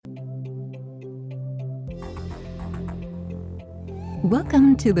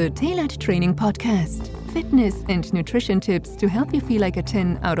Welcome to the Tailored Training Podcast. Fitness and nutrition tips to help you feel like a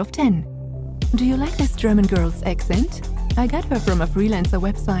 10 out of 10. Do you like this German girl's accent? I got her from a freelancer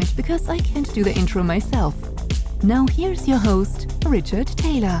website because I can't do the intro myself. Now here's your host, Richard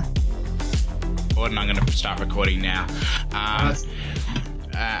Taylor. And I'm going to start recording now. And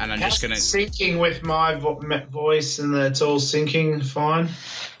I'm just going to... syncing with my voice and it's all syncing fine?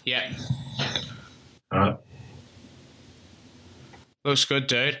 Yeah. All right. Looks good,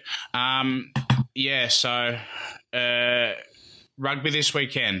 dude. So rugby this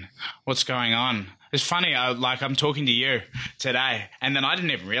weekend. What's going on? It's funny, I'm talking to you today, and then I didn't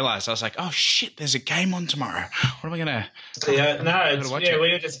even realise. I was like, oh, shit, there's a game on tomorrow. What am I going to...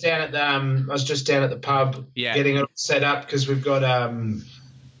 we were just down at the... I was just down at the pub getting it set up because we've got a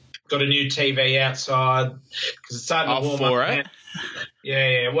new TV outside because it's starting to warm up. It?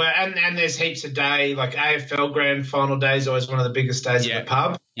 Yeah. Well, and there's heaps a day. Like AFL Grand Final day is always one of the biggest days at the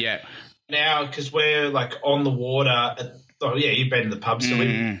pub. Yeah. Now, because we're like on the water. You've been to the pub,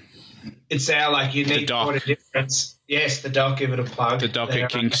 so it's our unique point of difference. Yes, the dock. Give it a plug. The dock at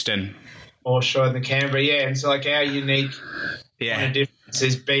Kingston. Or sure in the Canberra, and so our unique point of difference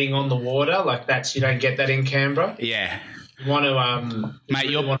is being on the water. You don't get that in Canberra. Yeah. You want to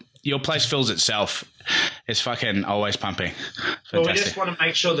mate. Your place fills itself. It's fucking always pumping. Fantastic. Well, we just want to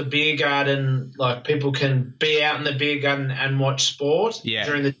make sure the beer garden, people can be out in the beer garden and watch sport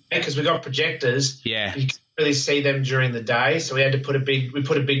during the day because we've got projectors. Yeah. You can't really see them during the day, so we had to put a big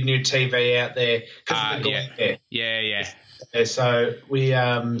new TV out there because of the glare. Yeah. So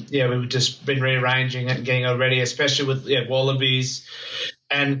we've just been rearranging it and getting it ready, especially with Wallabies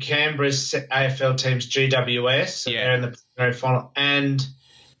and Canberra's AFL teams GWS. So they're in the preliminary final, and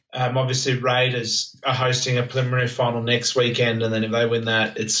obviously Raiders are hosting a preliminary final next weekend, and then if they win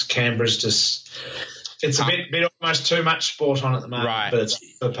that, it's Canberra's just. It's a bit almost too much sport on at the moment, but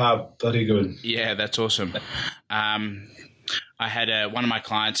it's the pub bloody good. Yeah, that's awesome. I had one of my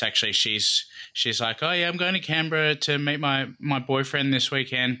clients actually. She's like, oh yeah, I'm going to Canberra to meet my boyfriend this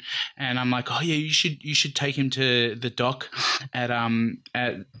weekend, and I'm like, oh yeah, you should take him to the dock at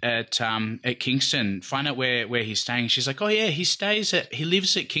Kingston. Find out where he's staying. She's like, oh yeah, he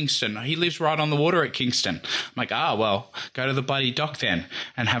lives at Kingston. He lives right on the water at Kingston. I'm like, well, go to the bloody dock then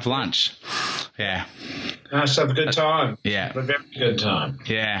and have lunch. Yeah. Nice, have a good time. Yeah, have a very good time.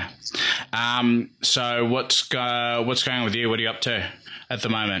 Yeah. So what's going on with you? What are you up to at the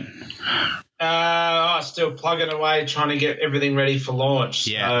moment? Still plugging away, trying to get everything ready for launch.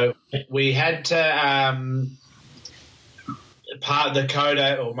 Yeah. So we had to part of the code,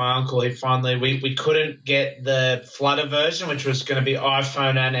 or my uncle, we couldn't get the Flutter version, which was going to be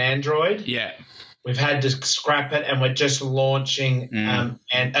iPhone and Android. Yeah. We've had to scrap it, and we're just launching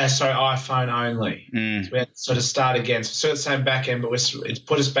iPhone only. So we had to sort of start again. So still the same back end, but it's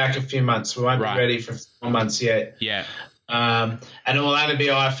put us back a few months. We won't be ready for 4 months yet. Yeah. And it will only be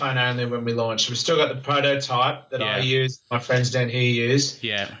iPhone only when we launch. We've still got the prototype that I use, my friends down here use.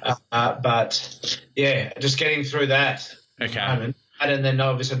 Yeah. Just getting through that. Okay. And then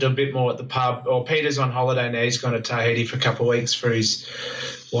obviously I do a bit more at the pub. Or Peter's on holiday now. He's gone to Tahiti for a couple of weeks for his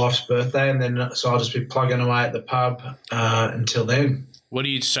wife's birthday, and then so I'll just be plugging away at the pub until then. What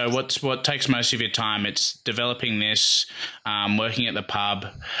takes most of your time? It's developing this, working at the pub,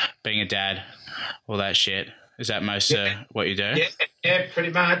 being a dad, all that shit. Is that most what you do? Yeah,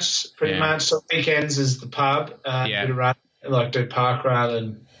 pretty much. So weekends is the pub. Bit of run, do park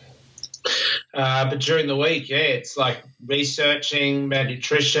run, but during the week, it's researching about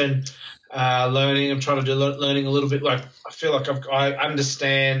nutrition, learning. I'm trying to do learning a little bit. I feel like I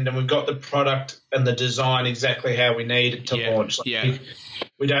understand, and we've got the product and the design exactly how we need it to launch.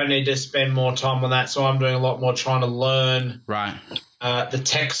 We don't need to spend more time on that, so I'm doing a lot more trying to learn the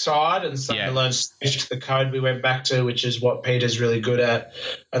tech side and starting to learn the code we went back to, which is what Peter's really good at,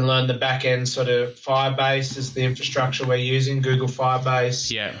 and learn the back end sort of Firebase is the infrastructure we're using, Google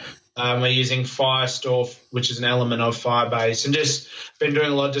Firebase. Yeah. We're using Firestore, which is an element of Firebase, and just been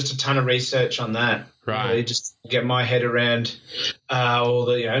doing a ton of research on that. Right. Really just get my head around all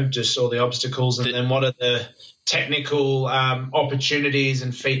the obstacles, and then what are the technical opportunities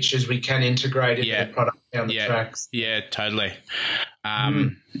and features we can integrate into the product down the tracks. Yeah, totally.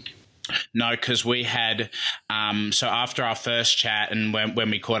 No, because we had so after our first chat and when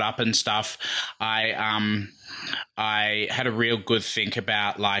we caught up and stuff, I had a real good think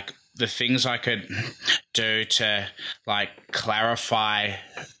about the things I could do to clarify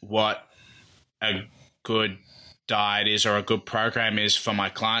what a good diet is or a good program is for my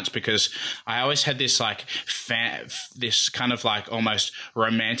clients, because I always had this like this kind of like almost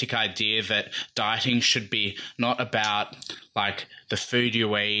romantic idea that dieting should be not about like the food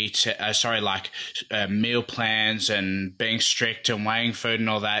you eat, meal plans and being strict and weighing food and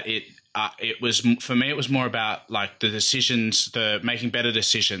all that. It was, for me, it was more about like the decisions, the making better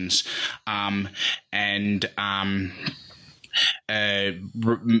decisions,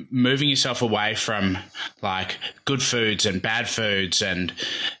 moving yourself away from like good foods and bad foods, and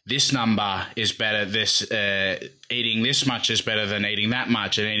this number is better, eating this much is better than eating that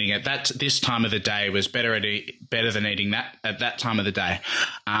much, and eating at this time of the day was better than eating that at that time of the day.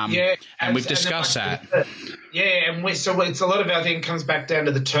 And we've discussed that. Yeah, and so it's a lot of our thing comes back down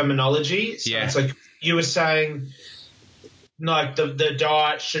to the terminology. So it's like you were saying, like the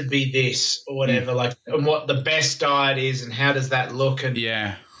diet should be this or whatever, like, and what the best diet is and how does that look. And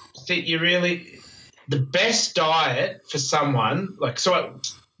I think the best diet for someone, like, so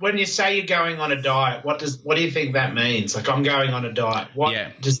when you say you're going on a diet, what do you think that means? Like, I'm going on a diet. What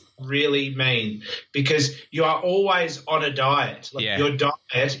does it really mean? Because you are always on a diet. Like, your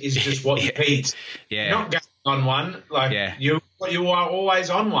diet is just what you eat. You're not going on one. Like, you are always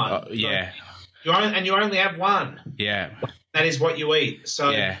on one. Like, you only have one. That is what you eat.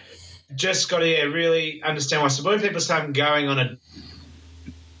 So just got to really understand why. So when people say I'm going on a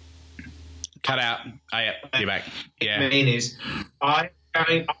cut out, you're back. I mean is I'm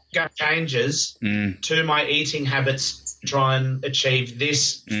going changes to my eating habits to try and achieve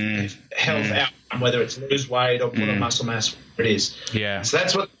this health outcome, whether it's lose weight or put on muscle mass, whatever it is. So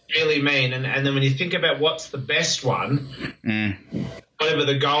that's what they really mean. And then when you think about what's the best one, whatever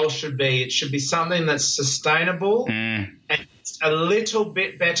the goal should be, it should be something that's sustainable and it's a little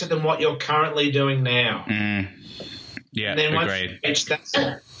bit better than what you're currently doing now. Yeah, and then once you reach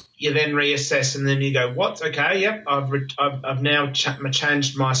that, you then reassess and then you go, I've now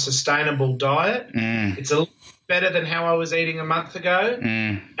changed my sustainable diet. It's a little better than how I was eating a month ago,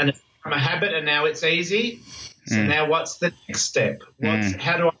 and it's from a habit and now it's easy. So now what's the next step?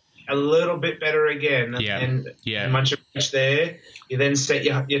 How do I a little bit better again? And once you reach there, you then set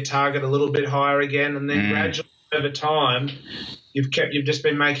your target a little bit higher again, and then gradually over time, you've just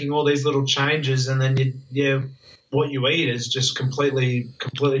been making all these little changes, and then what you eat is just completely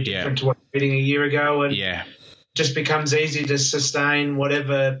different to what you were eating a year ago, and just becomes easy to sustain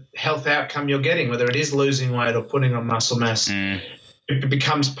whatever health outcome you're getting, whether it is losing weight or putting on muscle mass. It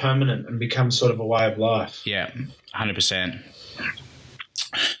becomes permanent and becomes sort of a way of life. 100%.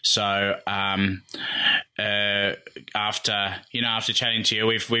 So after chatting to you,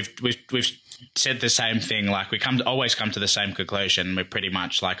 we've said the same thing. Like, we always come to the same conclusion. We're pretty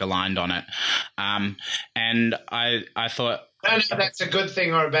much like aligned on it. And I thought, I don't know if that's a good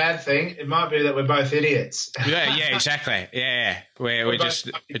thing or a bad thing. It might be that we're both idiots. Exactly. We just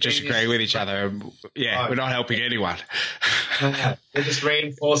agree with each other. We're not helping anyone. We're just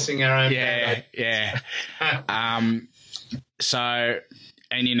reinforcing our own. So,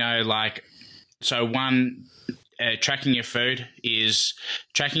 and tracking your food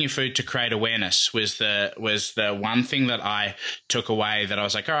to create awareness was the one thing that I took away, that I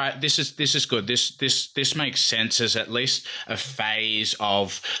was like, all right, this is good. This makes sense as at least a phase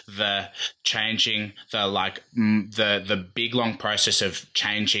of the changing the big long process of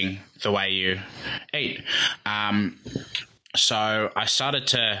changing the way you eat. So I started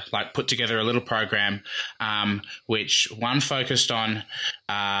to put together a little program, which one focused on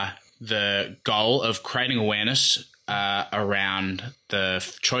the goal of creating awareness around the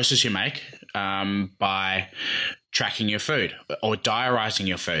choices you make by tracking your food or diarising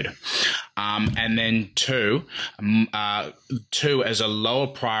your food. And then two as a lower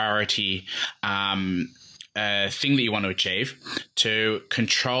priority thing that you want to achieve, to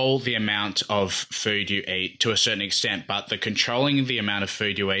control the amount of food you eat to a certain extent, but the controlling the amount of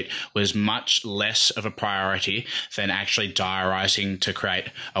food you eat was much less of a priority than actually diarising to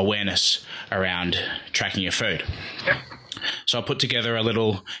create awareness around tracking your food. So I put together a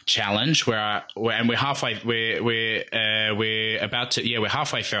little challenge we're halfway through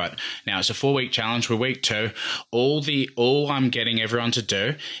it now. It's a 4-week challenge. We're week 2. All I'm getting everyone to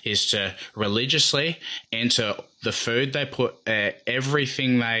do is to religiously enter the food they put,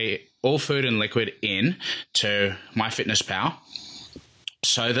 all food and liquid in to MyFitnessPal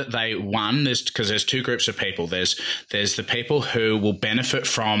so that there's two groups of people. There's the people who will benefit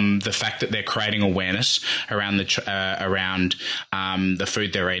from the fact that they're creating awareness around the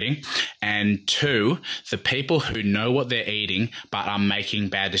food they're eating, and two, the people who know what they're eating but are making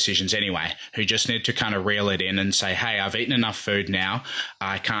bad decisions anyway, who just need to kind of reel it in and say, hey, I've eaten enough food now.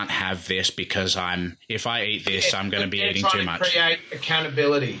 I can't have this because if I eat this, I'm going to be eating too much. Create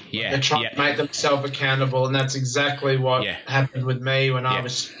accountability. Yeah, they're trying to make themselves accountable, and that's exactly what happened with me when I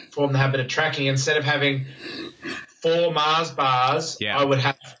was formed the habit of tracking. Instead of having 4 Mars bars,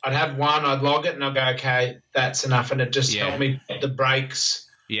 I'd have one, I'd log it, and I'd go, okay, that's enough, and it just helped me put the brakes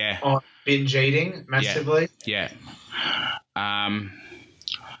on binge eating massively.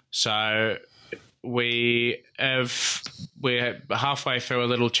 So we're halfway through a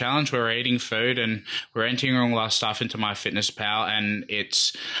little challenge. We're eating food and we're entering all our stuff into MyFitnessPal, and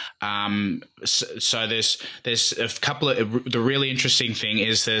it's so there's a couple of the really interesting thing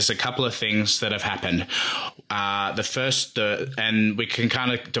is there's a couple of things that have happened. The first, and we can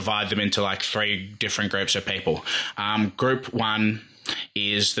kind of divide them into like 3 different groups of people. Group 1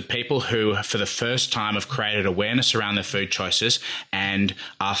 is the people who, for the first time, have created awareness around their food choices and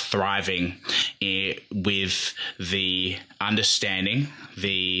are thriving with the understanding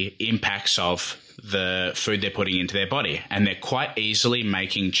the impacts of the food they're putting into their body, and they're quite easily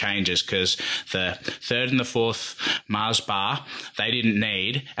making changes because the 3rd and the 4th Mars bar they didn't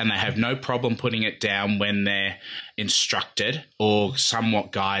need, and they have no problem putting it down when they're instructed or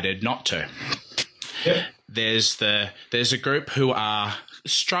somewhat guided not to. Yep. There's a group who are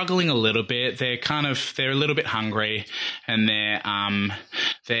struggling a little bit. They're a little bit hungry, and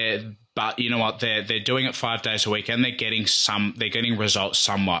but you know what? They're doing it 5 days a week, and they're getting results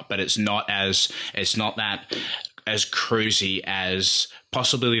somewhat, but it's not that as cruisy as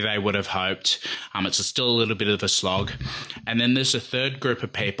possibly they would have hoped. It's still a little bit of a slog. And then there's a third group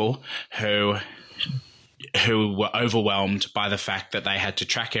of people who were overwhelmed by the fact that they had to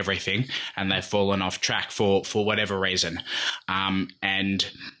track everything, and they've fallen off track for whatever reason. And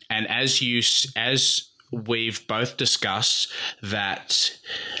as we've both discussed, that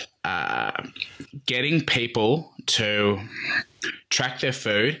getting people to track their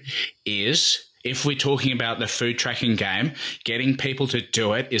food is, if we're talking about the food tracking game, getting people to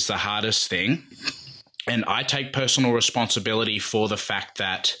do it is the hardest thing. And I take personal responsibility for the fact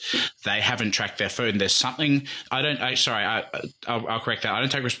that they haven't tracked their food. And there's something I'll correct that. I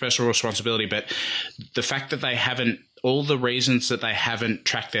don't take personal responsibility, but the fact that they haven't, all the reasons that they haven't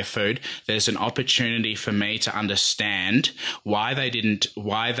tracked their food, there's an opportunity for me to understand why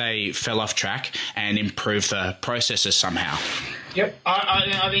they fell off track and improve the processes somehow. Yep.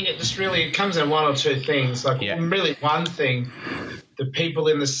 I think it comes in one or two things. Really one thing, the people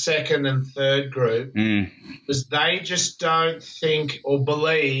in the 2nd and 3rd group, is they just don't think or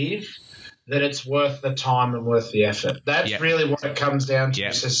believe that it's worth the time and worth the effort. That's really what it comes down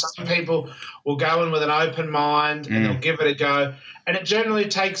to. So some people will go in with an open mind and they'll give it a go. And it generally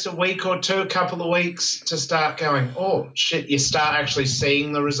takes a week or two, a couple of weeks to start going, oh, shit, you start actually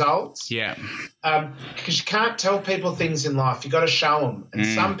seeing the results. Yeah. Because you can't tell people things in life. You've got to show them. And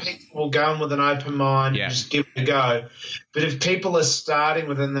some people will go in with an open mind and just give it a go. But if people are starting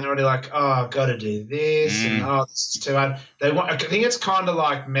with it and they're already like, oh, I've got to do this and, oh, this is too hard. I think it's kind of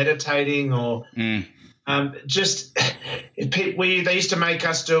like meditating or they used to make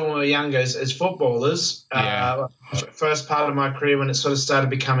us do it when we were younger as footballers. First part of my career when it sort of started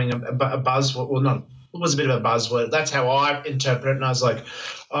becoming a buzzword. Well, not, it was a bit of a buzzword. That's how I interpret it. And I was like,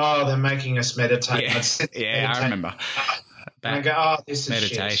 oh, they're making us meditate. I remember. And I go, oh, this is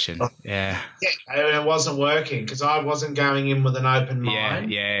meditation. Shit. Yeah. And it wasn't working because I wasn't going in with an open mind.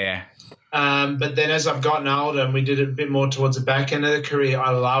 Yeah. But then as I've gotten older and we did it a bit more towards the back end of the career, I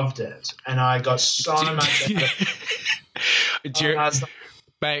loved it. And I got so much out of it.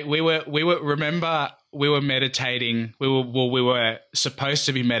 Mate, we were meditating. We were supposed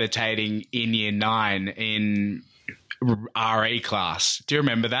to be meditating in year 9 in RE class. Do you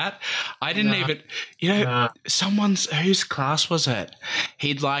remember that? I didn't whose class was it?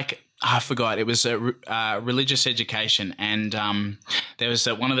 I forgot. It was a religious education, and there was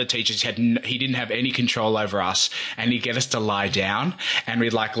one of the teachers. He didn't have any control over us, and he'd get us to lie down, and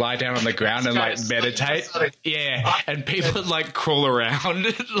we'd lie down on the ground and meditate. Yeah, and people would crawl around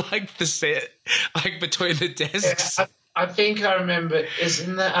the set, between the desks. Yeah, I think I remember. Is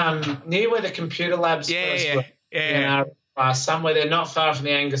in the near where the computer labs were. Yeah. Somewhere they're not far from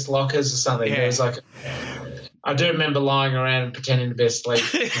the Angus Lockers or something. Yeah. There was I do remember lying around and pretending to be asleep.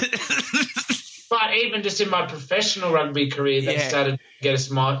 But even just in my professional rugby career, they started to get us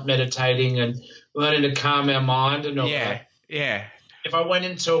meditating and learning to calm our mind and all that. Yeah. if I went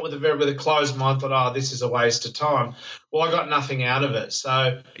into it with a closed mind, thought, this is a waste of time, well, I got nothing out of it.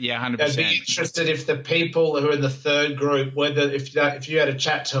 So yeah, 100%. I'd be interested if the people who are in the third group, if you had a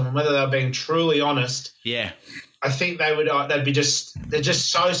chat to them, and whether they're being truly honest. Yeah. I think they're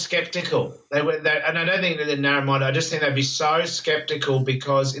just so skeptical. And I don't think that they're narrow-minded. I just think they'd be so skeptical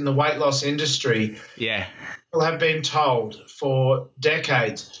because in the weight loss industry, people have been told for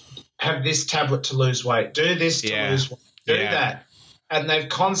decades, have this tablet to lose weight, do this to lose weight, do that. And they've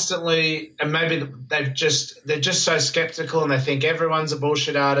constantly, and maybe they're just so skeptical, and they think everyone's a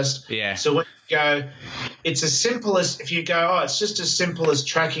bullshit artist. Yeah. So when you go, it's as simple as, if you go, it's just as simple as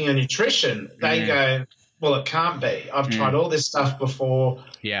tracking your nutrition, they go, well, it can't be. I've tried all this stuff before.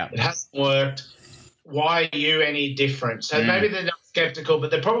 Yeah. It hasn't worked. Why are you any different? So maybe they're not skeptical, but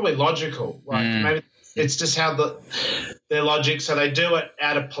they're probably logical. Like maybe it's just how their logic. So they do it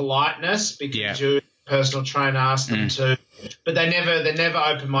out of politeness because your personal trainer asked them to, but they're never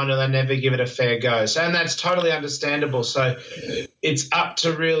open-minded. They never give it a fair go. So, and that's totally understandable. So it's up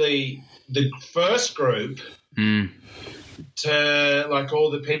to really the first group to, like, all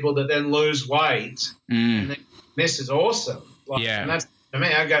the people that then lose weight. And this is awesome. Like, and that's, for me,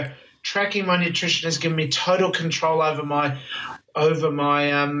 I go, tracking my nutrition has given me total control over my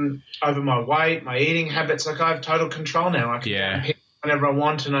weight, my eating habits. Like, I have total control now. I can go and pick whenever I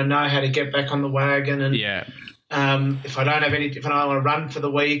want, and I know how to get back on the wagon. And if I don't want to run for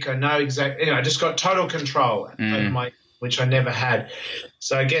the week, I know exactly. I just got total control over my, which I never had.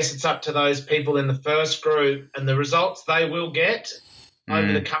 So I guess it's up to those people in the first group, and the results they will get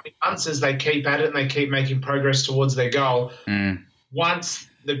over the coming months as they keep at it and they keep making progress towards their goal. Once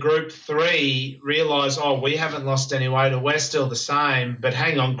the group 3 realise, we haven't lost any weight, or we're still the same, but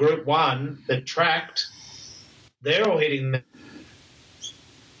hang on, group 1 that tracked, they're all hitting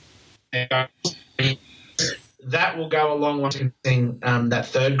that will go a long way to that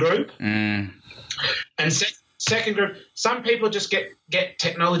third group. And second group, some people just get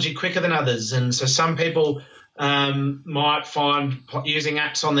technology quicker than others, and so some people might find using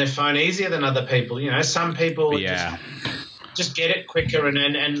apps on their phone easier than other people. Some people just get it quicker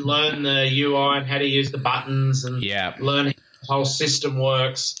and learn the UI and how to use the buttons and learn how the whole system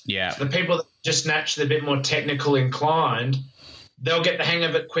works. So the people that are just naturally a bit more technical inclined, they'll get the hang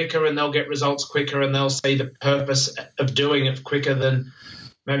of it quicker and they'll get results quicker and they'll see the purpose of doing it quicker than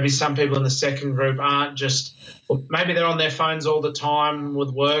maybe some people in the second group aren't. Just, or maybe they're on their phones all the time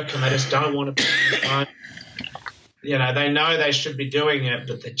with work and they just don't want to be on their phone. They know they should be doing it,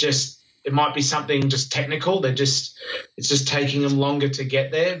 but it might be something just technical. It's just taking them longer to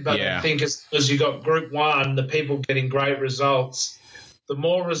get there. But I think as you got group 1, the people getting great results, the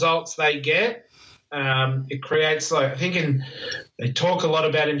more results they get, it creates, like, I think they talk a lot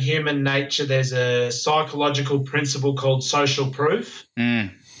about in human nature, there's a psychological principle called social proof.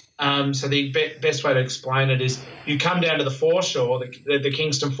 So the best way to explain it is you come down to the foreshore, the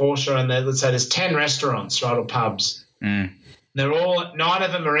Kingston foreshore, and let's say there's 10 restaurants, right, or pubs. They're all, 9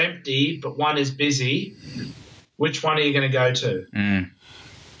 of them are empty, but 1 is busy. Which one are you going to go to?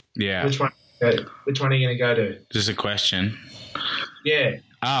 Which one are you going to go to? Just a question. Yeah.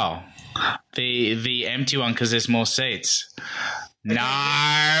 Oh, the empty one because there's more seats.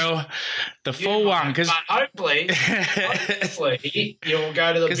 No, the full one because hopefully you'll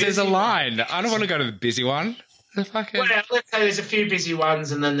go to the because there's a line. I don't want to go to the busy one. Well, let's say there's a few busy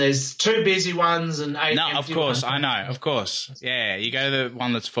ones and then there's 2 busy ones and 8 No, empty of course, ones. I know, of course. Yeah, you go to the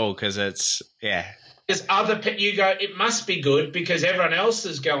one that's full because it's, Because you go, it must be good because everyone else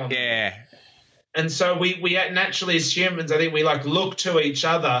is going. Yeah. And so we naturally as humans, I think we look to each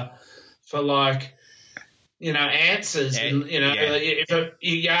other for answers. And, if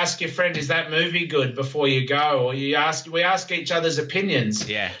you ask your friend, is that movie good before you go? Or we ask each other's opinions.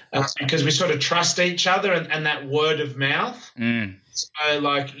 Yeah. Because we sort of trust each other and that word of mouth.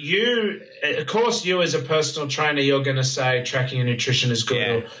 So you, of course, you as a personal trainer, you're going to say tracking your nutrition is good.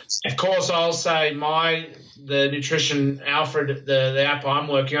 Yeah. Or, of course, I'll say the nutrition Alfred, the app I'm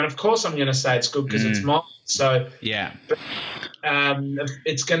working on, of course I'm going to say it's good because it's mine. So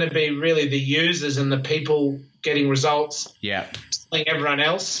it's going to be really the users and the people getting results. Telling everyone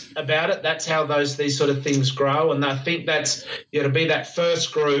else about it. That's how these sort of things grow. And I think that's to be that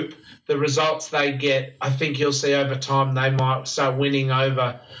first group. The results they get, I think you'll see over time they might start winning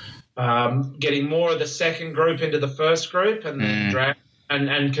over, getting more of the second group into the first group, and then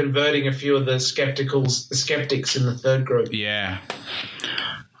and converting a few of the skeptics in the third group. Yeah,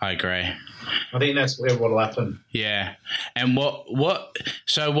 I agree. I think that's what'll happen. Yeah, and what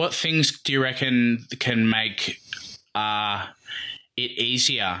things do you reckon can make it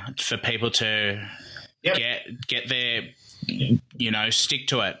easier for people to get their stick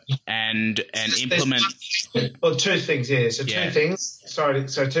to it and implement. Well, two things, yeah. So two things. Sorry.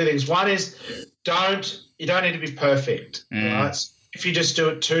 So two things. One is you don't need to be perfect, right? So if you just do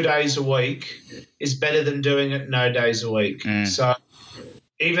it 2 days a week, is better than doing it no days a week. So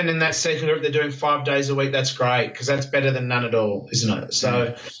even in that second group, they're doing 5 days a week. That's great because that's better than none at all, isn't it?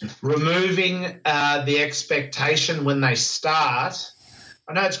 So removing the expectation when they start.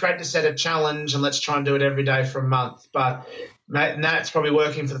 I know it's great to set a challenge and let's try and do it every day for a month, but that's probably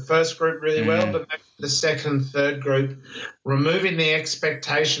working for the first group really well, but maybe for the second and third group, removing the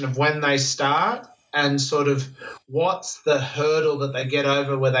expectation of when they start and sort of what's the hurdle that they get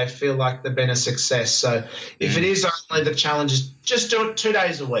over where they feel like they've been a success. So if it is only the challenge, just do it 2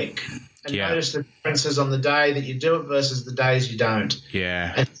 days a week and notice the differences on the day that you do it versus the days you don't.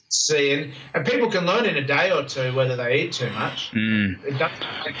 Yeah. And see, and people can learn in a day or two whether they eat too much. It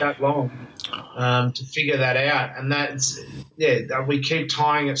doesn't take that long to figure that out. And that's, we keep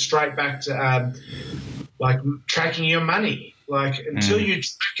tying it straight back to like tracking your money. Like until you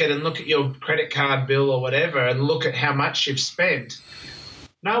track it and look at your credit card bill or whatever and look at how much you've spent,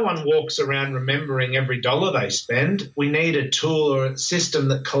 no one walks around remembering every dollar they spend. We need a tool or a system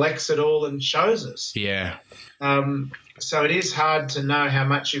that collects it all and shows us. Yeah. So it is hard to know how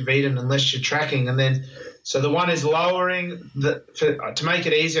much you've eaten unless you're tracking. And then, so the one is lowering to make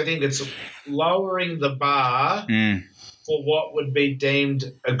it easy, I think it's lowering the bar for what would be deemed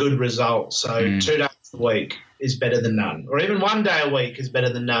a good result. So 2 days a week is better than none, or even 1 day a week is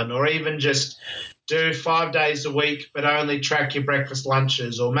better than none, or even just do 5 days a week but only track your breakfast,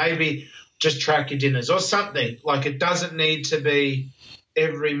 lunches, or maybe just track your dinners or something. Like it doesn't need to be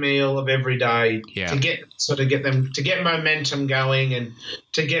every meal of every day to get momentum going and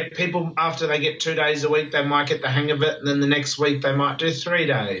to get people after they get 2 days a week, they might get the hang of it. And then the next week they might do 3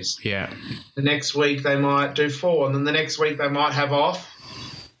 days. Yeah. The next week they might do 4. And then the next week they might have off.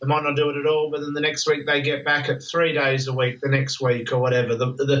 They might not do it at all, but then the next week they get back at 3 days a week the next week or whatever.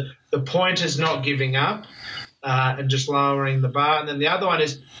 The point is not giving up and just lowering the bar. And then the other one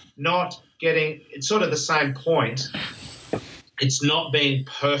is not getting – it's sort of the same point. It's not being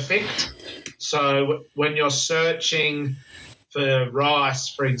perfect. So when you're searching for rice,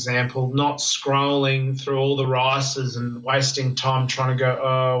 for example, not scrolling through all the rices and wasting time trying to go,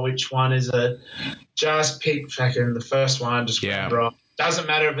 oh, which one is it? Just pick fucking the first one, just grab right. Doesn't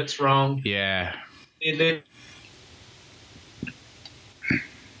matter if it's wrong. Yeah.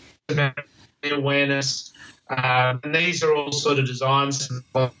 Awareness. And these are all sort of designs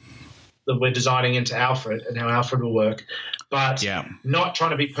that we're designing into Alfred and how Alfred will work. But not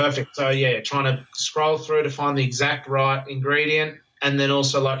trying to be perfect. So, trying to scroll through to find the exact right ingredient and then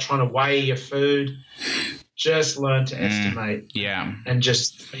also like trying to weigh your food. Just learn to estimate. Yeah. And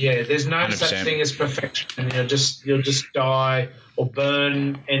just, there's no 100%. Such thing as perfection. And you'll just die or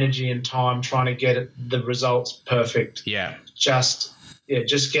burn energy and time trying to get the results perfect. Yeah. Just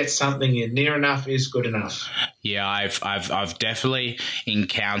get something in. Near enough is good enough. Yeah, I've definitely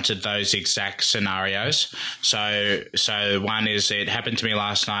encountered those exact scenarios. So one is, it happened to me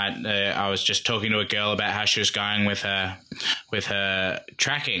last night. I was just talking to a girl about how she was going with her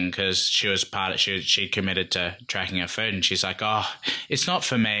tracking because she was she committed to tracking her food, and she's like, "Oh, it's not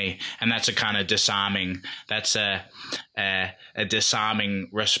for me," and that's a kind of disarming. That's a disarming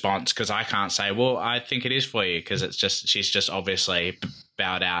response because I can't say, "Well, I think it is for you," because she's just obviously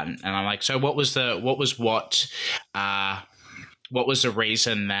bowed out, and I'm like, so what was the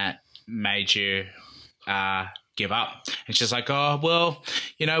reason that made you give up? And she's like, oh, well,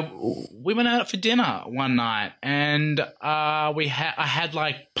 we went out for dinner one night and I had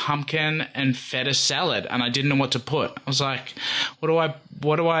like pumpkin and feta salad and I didn't know what to put. I was like, what do I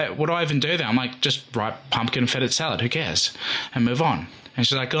even do there? I'm like, just write pumpkin feta salad, who cares, and move on. And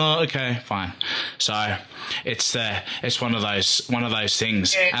she's like, oh, okay, fine. So it's one of those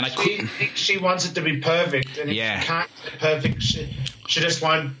things. Yeah, and she wants it to be perfect, and if she can't get it perfect, she just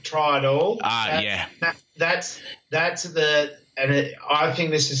won't try at all. I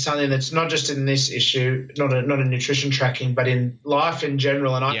think this is something that's not just in this issue, not in nutrition tracking, but in life in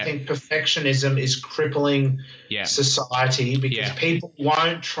general. And I think perfectionism is crippling society because people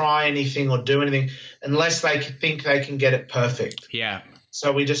won't try anything or do anything unless they think they can get it perfect. Yeah.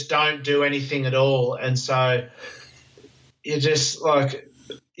 So we just don't do anything at all. And so you're just like,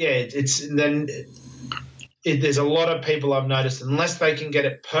 there's a lot of people I've noticed, unless they can get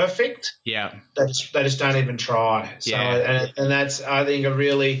it perfect, they just don't even try. So, and that's, I think, a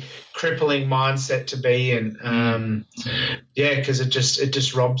really crippling mindset to be in. Because it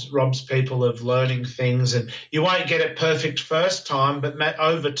just robs people of learning things, and you won't get it perfect first time, but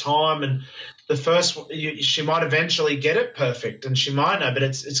over time and she might eventually get it perfect, and she might know, but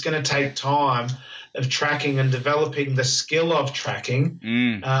it's going to take time of tracking and developing the skill of tracking.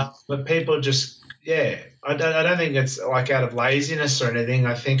 But people just, I don't think it's like out of laziness or anything.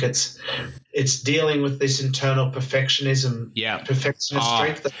 I think it's dealing with this internal perfectionism, perfectionist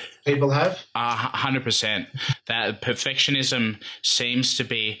streak that people have. 100%. That perfectionism seems to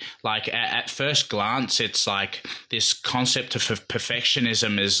be like at first glance, it's like this concept of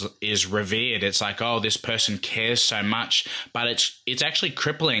perfectionism is revered. It's like, oh, this person cares so much, but it's actually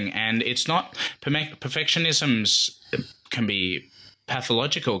crippling, and it's not. Perfectionisms can be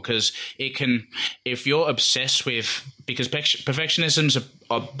pathological because it can, if you're obsessed with, because perfectionisms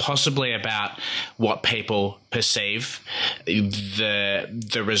are possibly about what people perceive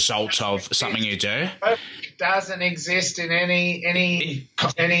the result of something you do. It doesn't exist in anything.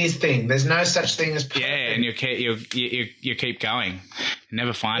 There's no such thing as perfect. And you keep going. You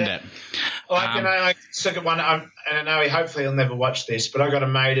never find it. I took at one, and I know hopefully he'll never watch this, but I got a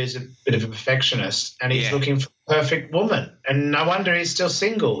mate who's a bit of a perfectionist, and he's looking for a perfect woman, and no wonder he's still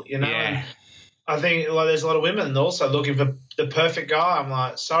single, you know. And I think there's a lot of women also looking for the perfect guy. I'm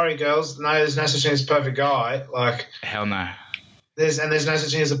like, sorry, girls, no, there's no such thing as a perfect guy. Like, hell no. There's no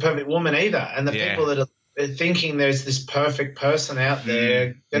such thing as a perfect woman either. And the people that are thinking there's this perfect person out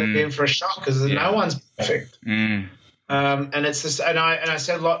there going to be in for a shock because no one's perfect. And it's this, and I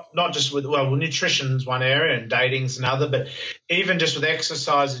said a lot, not just with nutrition's one area and dating's another, but even just with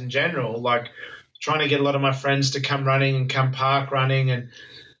exercise in general, like trying to get a lot of my friends to come running and come park running and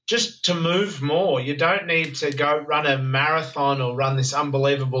just to move more. You don't need to go run a marathon or run this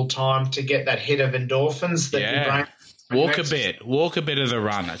unbelievable time to get that hit of endorphins that your brain. Walk a bit of the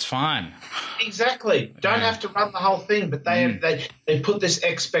run. It's fine. Exactly. Don't have to run the whole thing, but they put this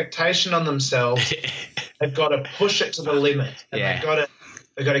expectation on themselves. They've got to push it to the limit, and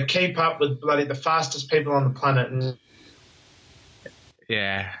they've got to keep up with bloody the fastest people on the planet.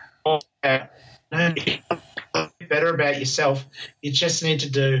 And better about yourself. You just need to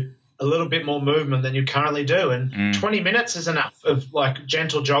do a little bit more movement than you currently do, and 20 minutes is enough of like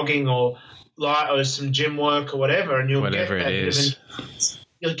gentle jogging or some gym work or whatever, and you'll get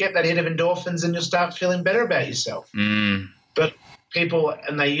that hit of endorphins, and you'll start feeling better about yourself. But people,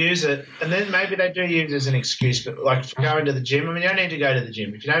 and they use it, and then maybe they do use it as an excuse, but like for going to the gym, I mean, you don't need to go to the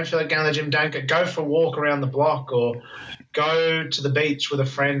gym. If you don't feel like going to the gym, don't go for a walk around the block, or go to the beach with a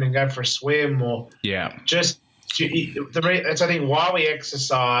friend and go for a swim, or just it's I think why we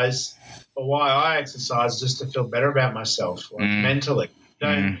exercise, or why I exercise, just to feel better about myself, like mentally.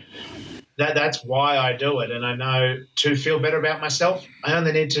 That's why I do it, and I know to feel better about myself, I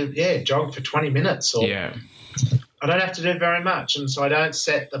only need to jog for 20 minutes, or I don't have to do very much, and so I don't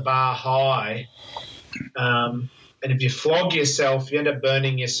set the bar high. And if you flog yourself, you end up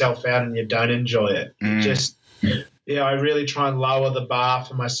burning yourself out, and you don't enjoy it. I really try and lower the bar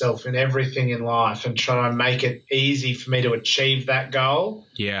for myself in everything in life, and try and make it easy for me to achieve that goal.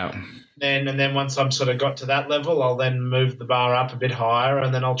 And then once I've sort of got to that level, I'll then move the bar up a bit higher,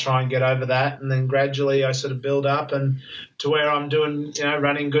 and then I'll try and get over that, and then gradually I sort of build up and to where I'm doing,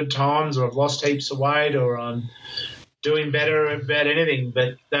 running good times, or I've lost heaps of weight, or I'm doing better about anything.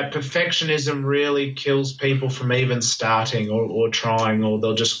 But that perfectionism really kills people from even starting or trying, or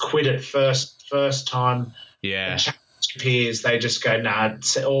they'll just quit it first time. Challenge appears, they just go, nah,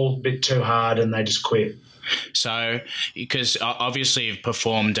 it's all a bit too hard, and they just quit. So, because obviously you've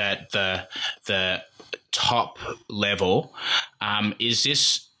performed at the top level, is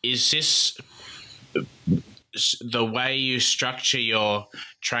this the way you structure your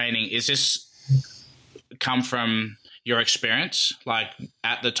training? Is this come from your experience, like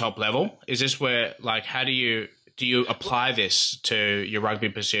at the top level? Is this where, like, how do you apply this to your rugby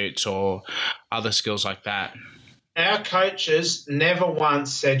pursuits or other skills like that? Our coaches never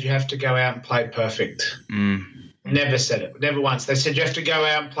once said you have to go out and play perfect. Never said it. Never once. They said you have to go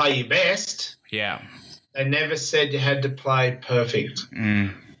out and play your best. Yeah. They never said you had to play perfect.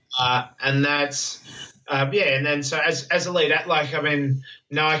 And that's and then so as a lead, like, I mean,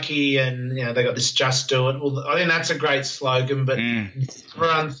 Nike and they got this "Just Do It." Well, I think that's a great slogan, but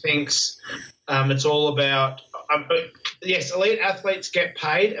everyone thinks it's all about. Yes, elite athletes get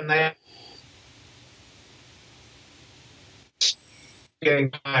paid, and they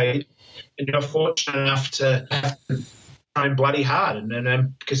getting paid, and you're fortunate enough to have to train bloody hard,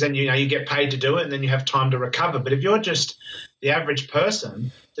 and because then you get paid to do it, and then you have time to recover. But if you're just the average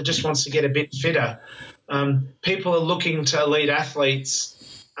person that just wants to get a bit fitter, people are looking to elite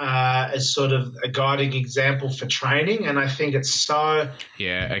athletes as sort of a guiding example for training, and I think it's so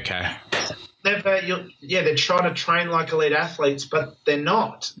they're trying to train like elite athletes, but they're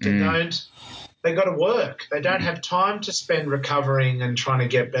not. They don't. They got to work. They don't have time to spend recovering and trying to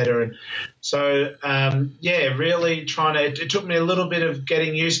get better. And so, really trying to. It took me a little bit of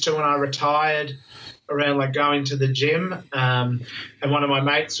getting used to when I retired, around like going to the gym. And one of my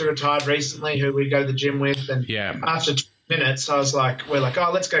mates who retired recently, who we go to the gym with, and after 2 minutes, I was like, we're like, oh,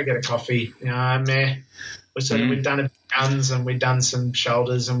 let's go get a coffee. We'd done a bit of guns and we'd done some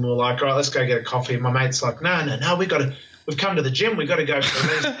shoulders, and we were like, all right, let's go get a coffee. And my mate's like, no, we've come to the gym. We've got to go for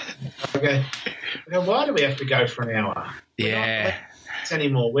a I go, why do we have to go for an hour? We're not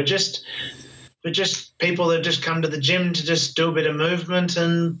anymore. We're just people that just come to the gym to just do a bit of movement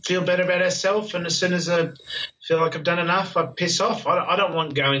and feel better about ourselves. And as soon as I feel like I've done enough, I piss off. I don't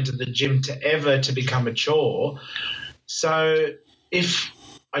want going to the gym to become a chore. So if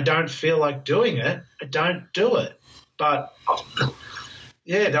I don't feel like doing it, I don't do it. But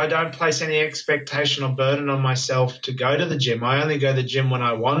I don't place any expectation or burden on myself to go to the gym. I only go to the gym when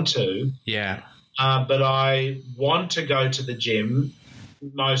I want to. Yeah. But I want to go to the gym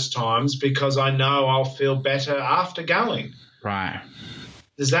most times because I know I'll feel better after going. Right.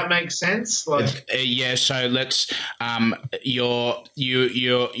 Does that make sense? So let's you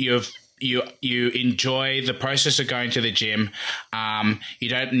enjoy the process of going to the gym.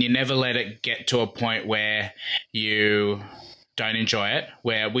 You never let it get to a point where you don't enjoy it,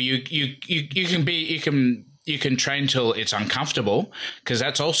 where you can train till it's uncomfortable, because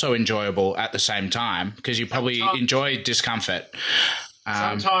that's also enjoyable at the same time, because you probably enjoy discomfort.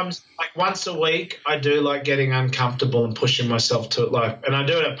 Sometimes, like once a week, I do like getting uncomfortable and pushing myself to it. And I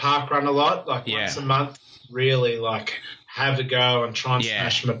do it at park run a lot. Once a month, really have a go and try and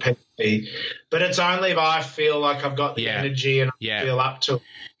smash my PB. But it's only if I feel like I've got the energy and I feel up to it.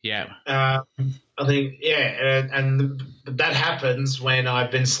 Yeah. I think, and that happens when I've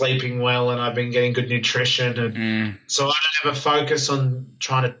been sleeping well and I've been getting good nutrition. And so I don't have a focus on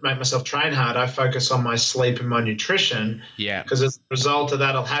trying to make myself train hard. I focus on my sleep and my nutrition. Yeah. Because as a result of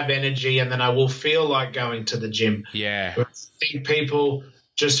that, I'll have energy and then I will feel like going to the gym. Yeah. I think people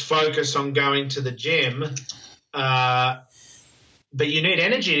just focus on going to the gym, but you need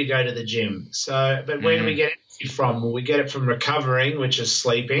energy to go to the gym. But where do we get energy from? Well, we get it from recovering, which is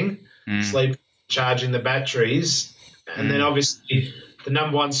sleeping, charging the batteries. And then obviously the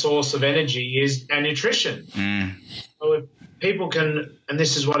number one source of energy is our nutrition. So if people can, and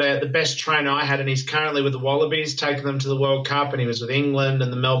this is what the best trainer I had, and he's currently with the Wallabies, taking them to the World Cup, and he was with England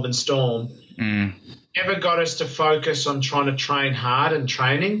and the Melbourne Storm. Never got us to focus on trying to train hard and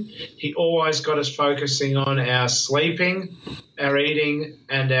training. He always got us focusing on our sleeping, our eating,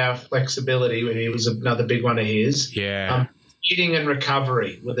 and our flexibility. It was another big one of his. Yeah. Eating and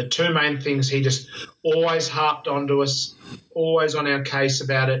recovery were the two main things he just always harped onto us, always on our case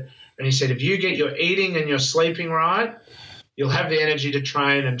about it. And he said, if you get your eating and your sleeping right, you'll have the energy to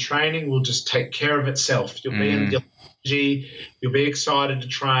train, and training will just take care of itself. You'll be in the energy, you'll be excited to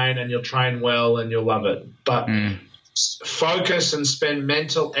train, and you'll train well and you'll love it. But focus and spend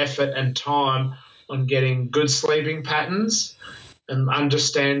mental effort and time on getting good sleeping patterns and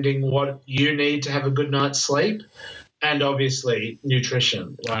understanding what you need to have a good night's sleep. And obviously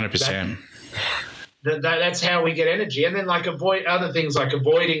nutrition. 100%. That's how we get energy. And then avoid other things, like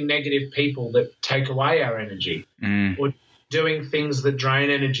avoiding negative people that take away our energy, or doing things that drain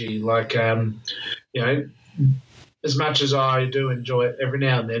energy. As much as I do enjoy it every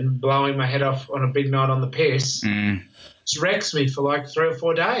now and then, blowing my head off on a big night on the piss just wrecks me for 3 or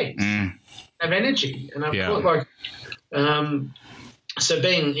 4 days of energy. And I've got so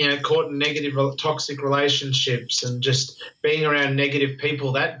being, caught in negative, toxic relationships and just being around negative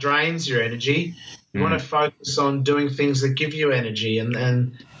people, that drains your energy. You want to focus on doing things that give you energy,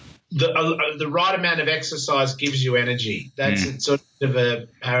 and the right amount of exercise gives you energy. That's sort of a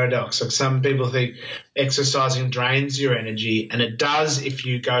paradox. Some people think exercising drains your energy, and it does if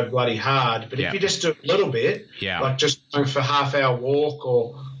you go bloody hard. But if you just do a little bit, like just going for a half-hour walk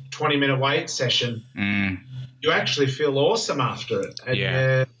or 20-minute weight session, you actually feel awesome after it.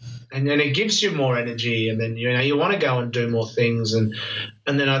 And then it gives you more energy, and then you want to go and do more things, and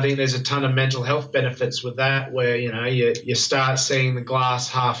then I think there's a ton of mental health benefits with that, where you start seeing the glass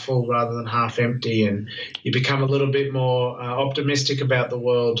half full rather than half empty, and you become a little bit more optimistic about the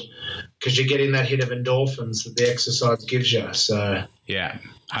world because you're getting that hit of endorphins that the exercise gives you. So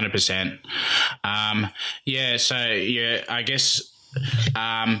 100%. I guess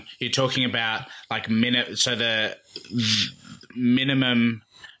you're talking about the minimum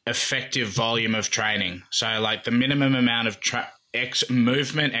effective volume of training. So the minimum amount of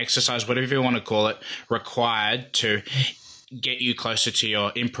movement, exercise, whatever you want to call it, required to get you closer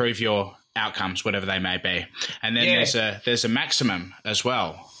to improve your outcomes, whatever they may be. And then there's a maximum as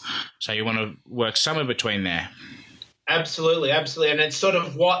well. So you want to work somewhere between there. Absolutely, absolutely, and it's sort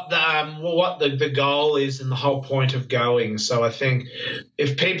of what the goal is and the whole point of going. So I think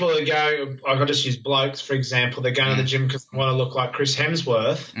if people are going, I'll just use blokes for example, they're going to the gym because they want to look like Chris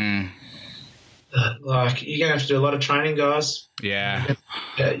Hemsworth. Like, you're gonna have to do a lot of training, guys. Yeah.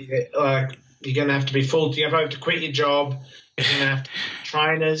 Like, you're gonna have to be full. You have to quit your job. You're going to have to have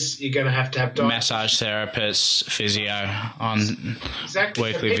trainers. You're going to have massage therapists, physio on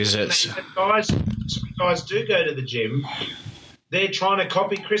weekly visits. Guys do go to the gym. They're trying to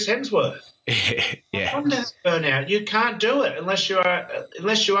copy Chris Hemsworth. Yeah. Burnout. You can't do it unless you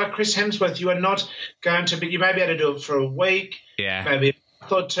are Chris Hemsworth. You are not going to be. You may be able to do it for a week. Yeah. Maybe a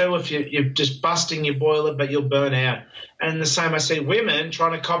month or two if you're just busting your boiler, but you'll burn out. And the same, I see women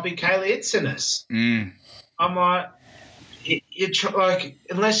trying to copy Kaylee Itzinas. I'm like.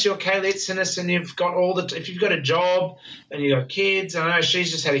 Unless you're Kaylee Itzinas and you've got if you've got a job and you've got kids, I know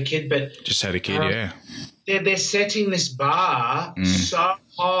she's just had a kid, but just had a kid, they're setting this bar so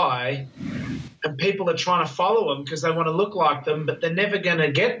high, and people are trying to follow them because they want to look like them, but they're never going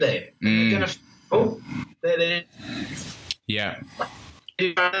to get there. They're going to, they're there. Yeah.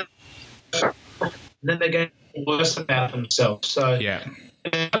 And then they're going to feel worse about themselves. So yeah.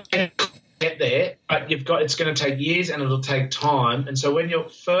 Get there, but it's going to take years and it'll take time. And so when you're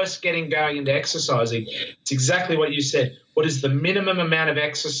first going into exercising, it's exactly what you said. What is the minimum amount of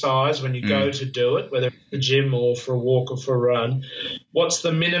exercise when you go to do it, whether it's the gym or for a walk or for a run? What's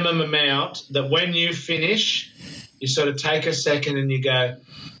the minimum amount that when you finish, you sort of take a second and you go,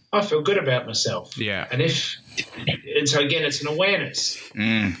 I feel good about myself. Yeah. And so again, it's an awareness.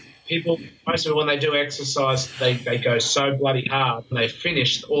 Most people, when they do exercise, they go so bloody hard. When they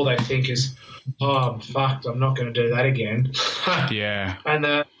finish, all they think is, oh, I'm fucked. I'm not going to do that again. Yeah. And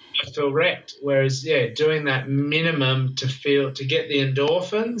I feel wrecked. Whereas, doing that minimum to get the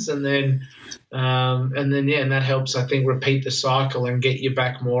endorphins and that helps, I think, repeat the cycle and get you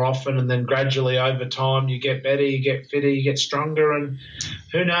back more often. And then gradually over time, you get better, you get fitter, you get stronger. And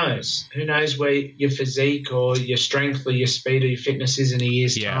who knows? Who knows where your physique or your strength or your speed or your fitness is in a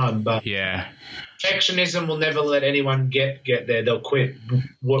year's time. But perfectionism will never let anyone get there. They'll quit.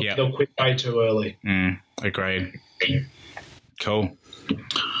 They'll quit way too early. Agreed. Cool.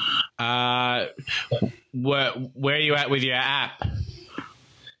 Where are you at with your app?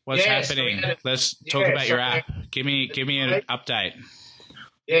 What's happening? Let's talk about your app. Give me an update.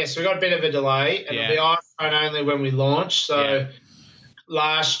 Yeah, so we got a bit of a delay, and it'll be iPhone only when we launch. So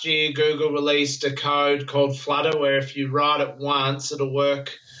last year, Google released a code called Flutter, where if you write it once, it'll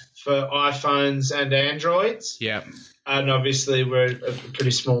work for iPhones and Androids. Yeah. And obviously, we're a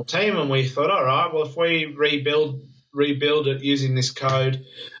pretty small team, and we thought, all right, well, if we rebuild it using this code,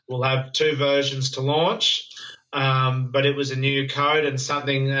 we'll have 2 versions to launch. But it was a new code and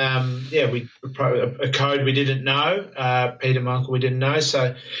something, a code we didn't know, Peter Monkle we didn't know.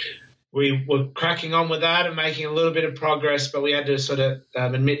 So we were cracking on with that and making a little bit of progress, but we had to sort of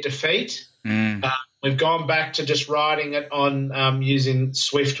admit defeat. We've gone back to just writing it on using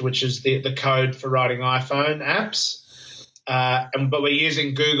Swift, which is the code for writing iPhone apps. But we're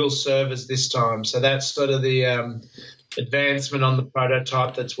using Google servers this time. So that's sort of the advancement on the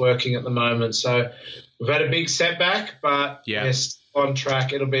prototype that's working at the moment. So we've had a big setback, but yes, on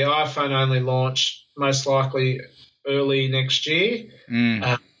track. It'll be iPhone only launch, most likely early next year.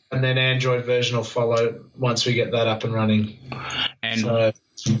 And then Android version will follow once we get that up and running.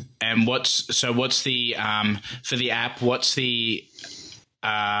 And what's the for the app? What's the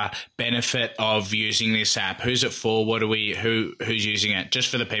benefit of using this app? Who's it for? Who's using it? Just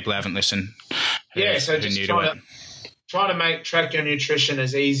for the people who haven't listened. So just trying to track your nutrition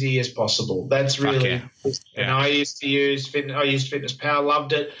as easy as possible. That's really. And I used Fitness Pal,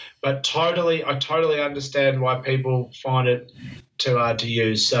 loved it, but I totally understand why people find it too hard to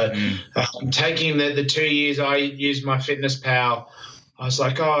use. So taking the 2 years I used my Fitness Pal, I was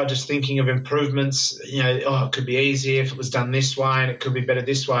like, just thinking of improvements, it could be easier if it was done this way and it could be better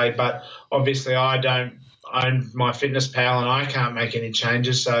this way. But obviously I don't own my Fitness Pal and I can't make any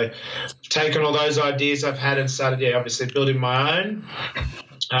changes. So I've taken all those ideas I've had and started, obviously building my own.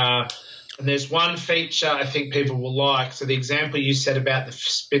 And there's one feature I think people will like. So the example you said about the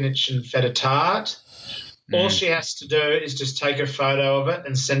spinach and feta tart, all she has to do is just take a photo of it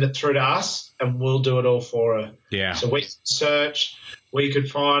and send it through to us and we'll do it all for her. Yeah. So we can search, we could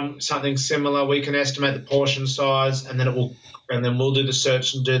find something similar, we can estimate the portion size and then we'll do the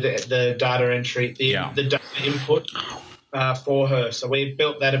search and do the data entry, the data input. for her. So we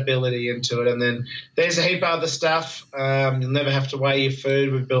built that ability into it. And then there's a heap of other stuff. You'll never have to weigh your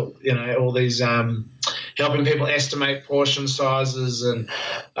food. We've built, all these helping people estimate portion sizes. And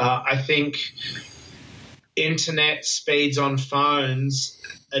I think internet speeds on phones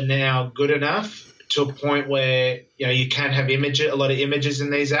are now good enough to a point where, you can have a lot of images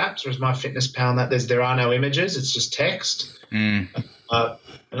in these apps, whereas MyFitnessPal and that, there are no images. It's just text. Mm.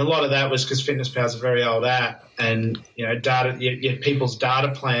 And a lot of that was because FitnessPal is a very old app, and data. People's data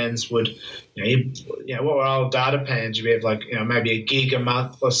plans would, what were old data plans? You have like maybe a gig a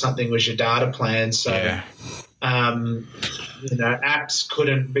month or something was your data plan. So, apps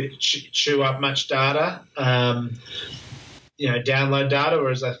couldn't chew up much data. Download data,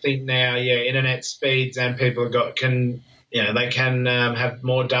 whereas I think now, internet speeds and people they can have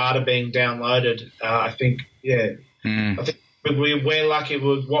more data being downloaded. I think, I think. We're lucky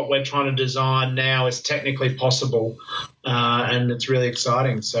with what we're trying to design now is technically possible, and it's really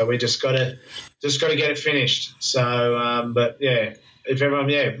exciting. So we just got to get it finished. So, if everyone,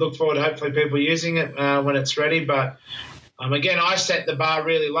 look forward to hopefully people using it when it's ready. But again, I set the bar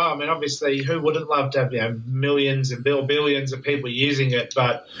really low. I mean, obviously, who wouldn't love to have millions and billions of people using it?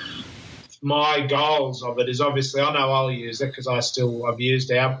 But my goals of it is obviously I know I'll use it because I've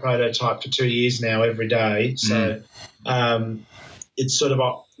used our prototype for 2 years now every day. So it's sort of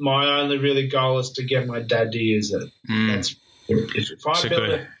my only really goal is to get my dad to use it. That's if I build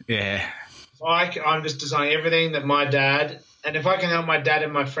it. Yeah. I'm just designing everything that my dad, and if I can help my dad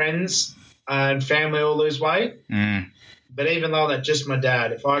and my friends and family all lose weight. But even though that's just my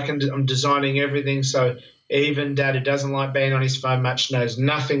dad, if I can, I'm designing everything so even Dad, who doesn't like being on his phone much, knows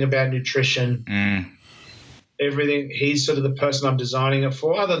nothing about nutrition. Everything, he's sort of the person I'm designing it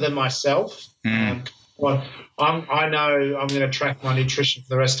for, other than myself. I know I'm going to track my nutrition for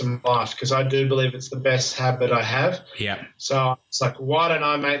the rest of my life because I do believe it's the best habit I have. Yeah. So it's like, why don't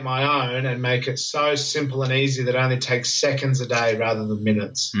I make my own and make it so simple and easy that it only takes seconds a day rather than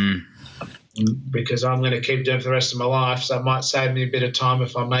minutes? Because I'm going to keep doing it for the rest of my life, so it might save me a bit of time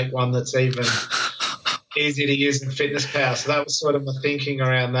if I make one that's even easy to use in FitnessPal. So that was sort of my thinking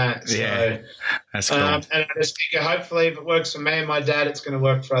around that. So, that's cool. And I just think hopefully if it works for me and my dad, it's going to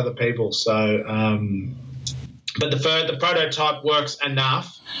work for other people. So, but the prototype works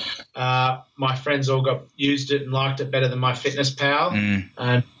enough. My friends all used it and liked it better than MyFitnessPal,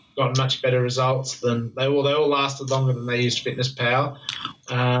 and got much better results than they all lasted longer than they used FitnessPal.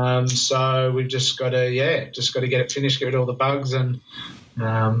 So we've just got to get it finished, get rid of all the bugs, and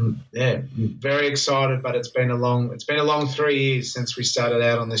very excited. But it's been a long 3 years since we started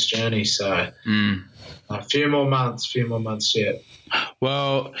out on this journey. So a few more months yet.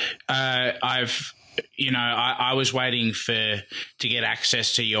 Well, I was waiting to get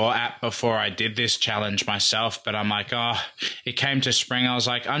access to your app before I did this challenge myself, but I'm like, it came to spring. I was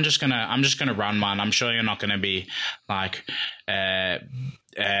like, I'm just gonna run one. I'm sure you're not going to be like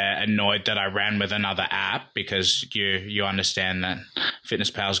annoyed that I ran with another app because you understand that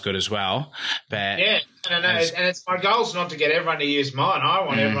FitnessPal is good as well. But and it's my goal is not to get everyone to use mine. I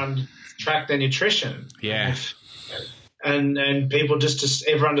want everyone to track their nutrition. Yeah. And people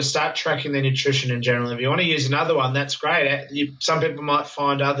everyone to start tracking their nutrition in general. If you want to use another one, that's great. Some people might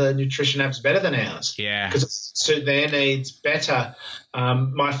find other nutrition apps better than ours. Yeah. Because it suits their needs better.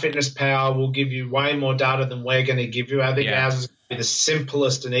 MyFitnessPal will give you way more data than we're going to give you. I think ours is going to be the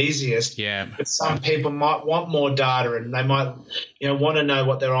simplest and easiest. Yeah. But some people might want more data, and they might want to know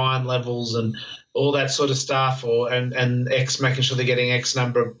what their iron levels and all that sort of stuff, and making sure they're getting X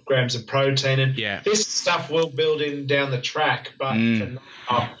number of grams of protein. And this stuff will build in down the track. But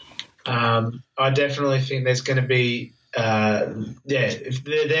I definitely think there's going to be, there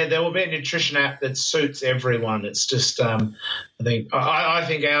will be a nutrition app that suits everyone. It's just, I think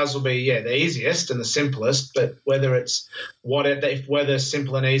ours will be, the easiest and the simplest, but whether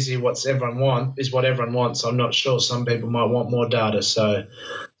simple and easy, what everyone wants, I'm not sure. Some people might want more data. So,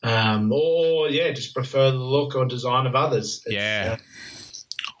 just prefer the look or design of others.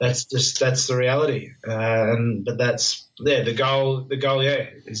 That's the reality. But that's the goal. The goal,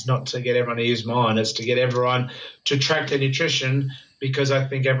 is not to get everyone to use mine. It's to get everyone to track their nutrition, because I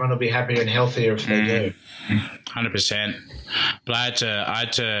think everyone will be happier and healthier if they do. 100%. But I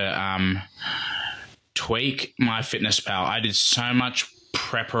had to tweak MyFitnessPal. I did so much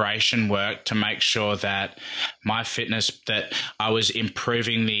preparation work to make sure that that I was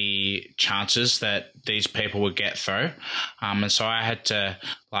improving the chances that these people would get through. And so I had to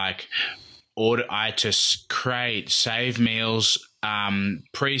create save meals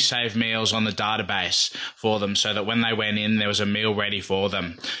pre-saved meals on the database for them so that when they went in, there was a meal ready for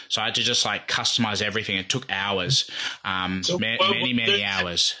them. So I had to just like customize everything. It took hours, many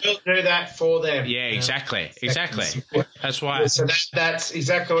hours. We'll do that for them. Yeah, exactly. That's why. So that's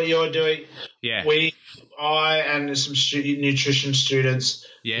exactly what you're doing. Yeah. I and some nutrition students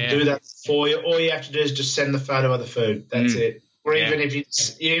do that for you. All you have to do is just send the photo of the food. That's it. Or even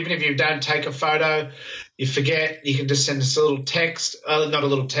if you don't take a photo, you forget, you can just send us a little text, not a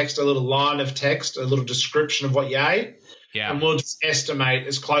little text, a little line of text, a little description of what you ate. Yeah. And we'll just estimate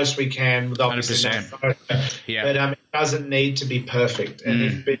as close we can with obviously no photo. Yeah. But it doesn't need to be perfect. And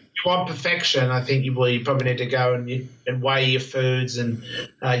if you want perfection, I think you probably need to go and weigh your foods and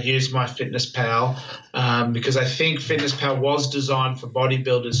use MyFitnessPal because I think FitnessPal was designed for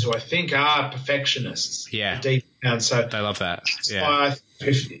bodybuilders who I think are perfectionists. Yeah. Deep down. So they love that.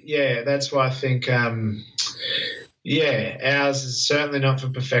 That's why I think ours is certainly not for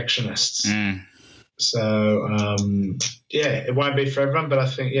perfectionists. So, it won't be for everyone, but I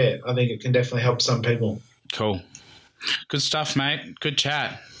think it can definitely help some people. Cool. Good stuff, mate. Good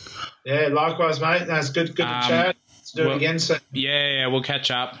chat. Yeah, likewise, mate. That's good to chat. Let's do it again soon. Yeah, we'll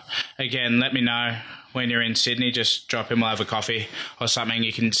catch up. Again, let me know when you're in Sydney. Just drop in, we'll have a coffee or something.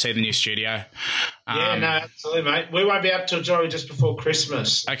 You can see the new studio. Absolutely, mate. We won't be up till just before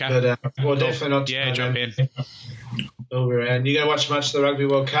Christmas. Okay. But we'll definitely not. Yeah, drop in. We'll be around. You going to watch much of the Rugby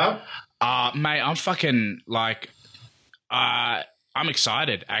World Cup? Mate, I'm fucking I'm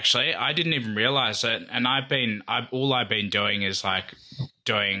excited actually. I didn't even realize it, and all I've been doing is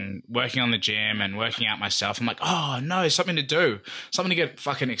working on the gym and working out myself. I'm like, oh no, something to do, something to get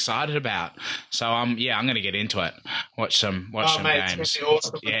fucking excited about. So I'm going to get into it. Watch some games. It's really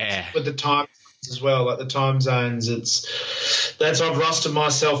awesome. Yeah, with the time as well, like the time zones. I've rostered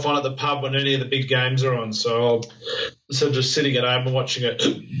myself on at the pub when any of the big games are on. So I'll just sitting at home and watching it.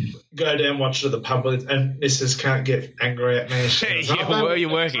 Go down, watch it at the pub, and Mrs. can't get angry at me. Where are you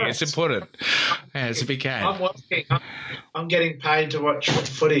working? It's important. Yeah, it's a big game. I'm working. I'm getting paid to watch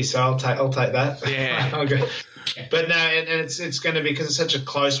footy, so I'll take that. Yeah. Okay. But no, and it's going to be because it's such a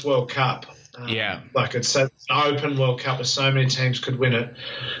close World Cup. Like it's an open World Cup where so many teams could win it.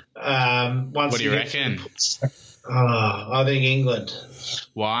 What do you reckon? I think England.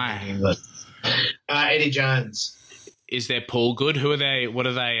 Why? England. Eddie Jones. Is their pool good? Who are they? What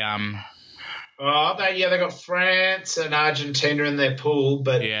are they? They got France and Argentina in their pool,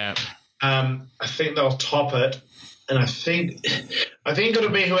 but I think they'll top it. And I think it'll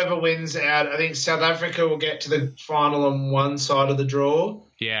be whoever wins out. I think South Africa will get to the final on one side of the draw.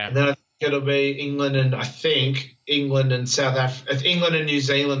 Yeah. And then I think it'll be England and England and New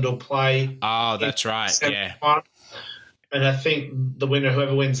Zealand will play. Oh, that's right. Yeah. And I think the winner,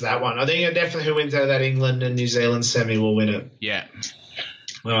 whoever wins that one, I think definitely who wins out of that England and New Zealand semi will win it. Yeah.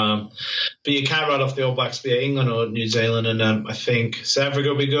 But you can't write off the All Blacks, be it England or New Zealand. And I think South Africa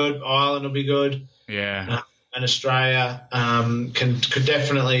will be good, Ireland will be good. Yeah. And Australia could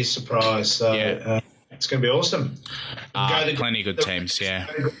definitely surprise. So it's going to be awesome. Plenty of good teams, yeah.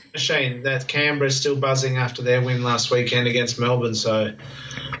 Machine, that Canberra's still buzzing after their win last weekend against Melbourne. So,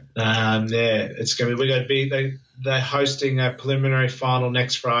 it's going to be. They're hosting a preliminary final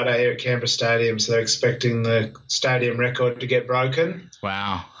next Friday here at Canberra Stadium, so they're expecting the stadium record to get broken.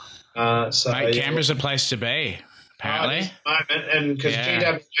 Wow. Canberra's a place to be, apparently. And because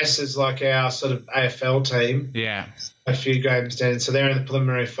GWS is like our sort of AFL team. Yeah. A few games down. So they're in the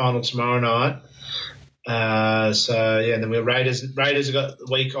preliminary final tomorrow night. And then the Raiders have got the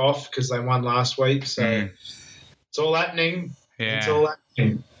week off because they won last week. So it's all happening. Yeah. It's all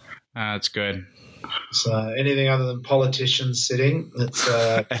happening. That's good. So anything other than politicians sitting, that's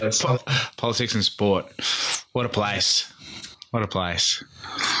politics and sport. What a place. It's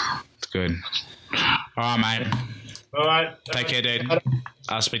good. All right, mate. All right. Take care, dude.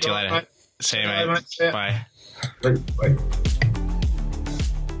 I'll speak to you later. Mate. See you, mate. Bye. Bye.